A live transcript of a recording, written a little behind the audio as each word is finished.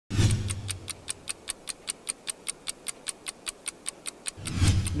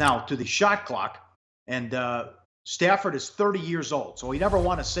now to the shot clock, and Stafford is 30 years old, so you never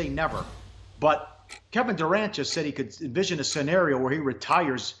want to say never. But Kevin Durant just said he could envision a scenario where he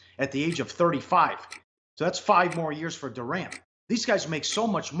retires at the age of 35. So that's 5 more years for Durant. These guys make so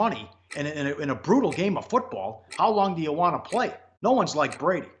much money in a brutal game of football. How long do you want to play? No one's like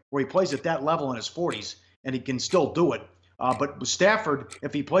Brady, where he plays at that level in his 40s, and he can still do it. But with Stafford,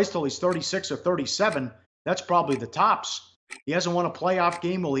 if he plays till he's 36 or 37, that's probably the tops. He hasn't won a playoff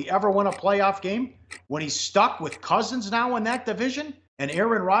game. Will he ever win a playoff game? When he's stuck with Cousins now in that division and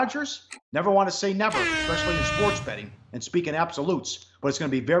Aaron Rodgers? Never want to say never, especially in sports betting and speaking absolutes. But it's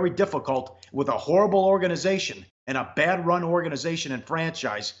going to be very difficult with a horrible organization and a bad-run organization and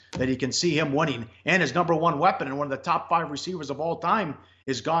franchise that he can see him winning. And his number one weapon and one of the top 5 receivers of all time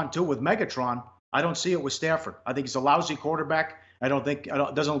is gone too with Megatron. I don't see it with Stafford. I think he's a lousy quarterback. It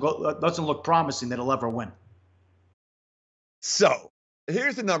doesn't look promising that he'll ever win. So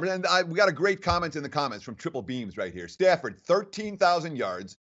here's the number, and we got a great comment in the comments from Triple Beams right here. Stafford, 13,000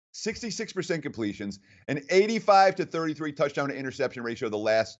 yards, 66% completions, an 85 to 33 touchdown to interception ratio the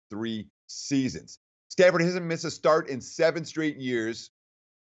last 3 seasons. Stafford hasn't missed a start in 7 straight years.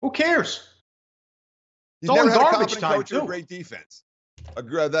 Who cares? He's never had a competent coach or a great defense.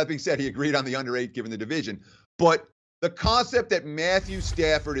 That being said, he agreed on the under 8 given the division. But the concept that Matthew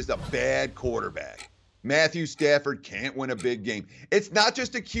Stafford is a bad quarterback, Matthew Stafford can't win a big game. It's not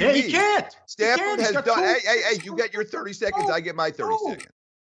just a QB. Yeah, he can't. Stafford has done. Hey, you get your 30 seconds. I get my 30 seconds.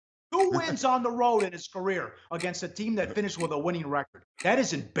 2 wins on the road in his career against a team that finished with a winning record. That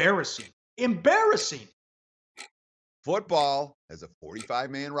is embarrassing. Embarrassing. Football has a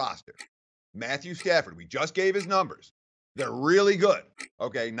 45-man roster. Matthew Stafford, we just gave his numbers. They're really good.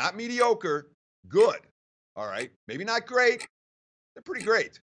 Okay, not mediocre, good. All right, maybe not great. They're pretty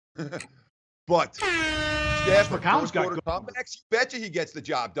great. But Stafford, fourth quarter comebacks, you betcha he gets the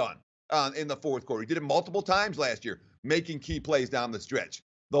job done in the fourth quarter. He did it multiple times last year, making key plays down the stretch.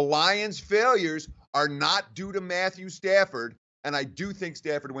 The Lions' failures are not due to Matthew Stafford, and I do think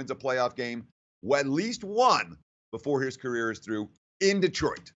Stafford wins a playoff game, at least one, before his career is through in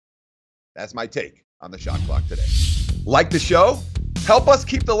Detroit. That's my take on the shot clock today. Like the show? Help us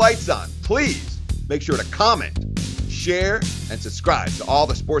keep the lights on. Please make sure to comment, share, and subscribe to all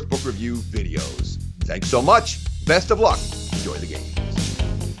the Sportsbook Review videos. Thanks so much. Best of luck. Enjoy the game.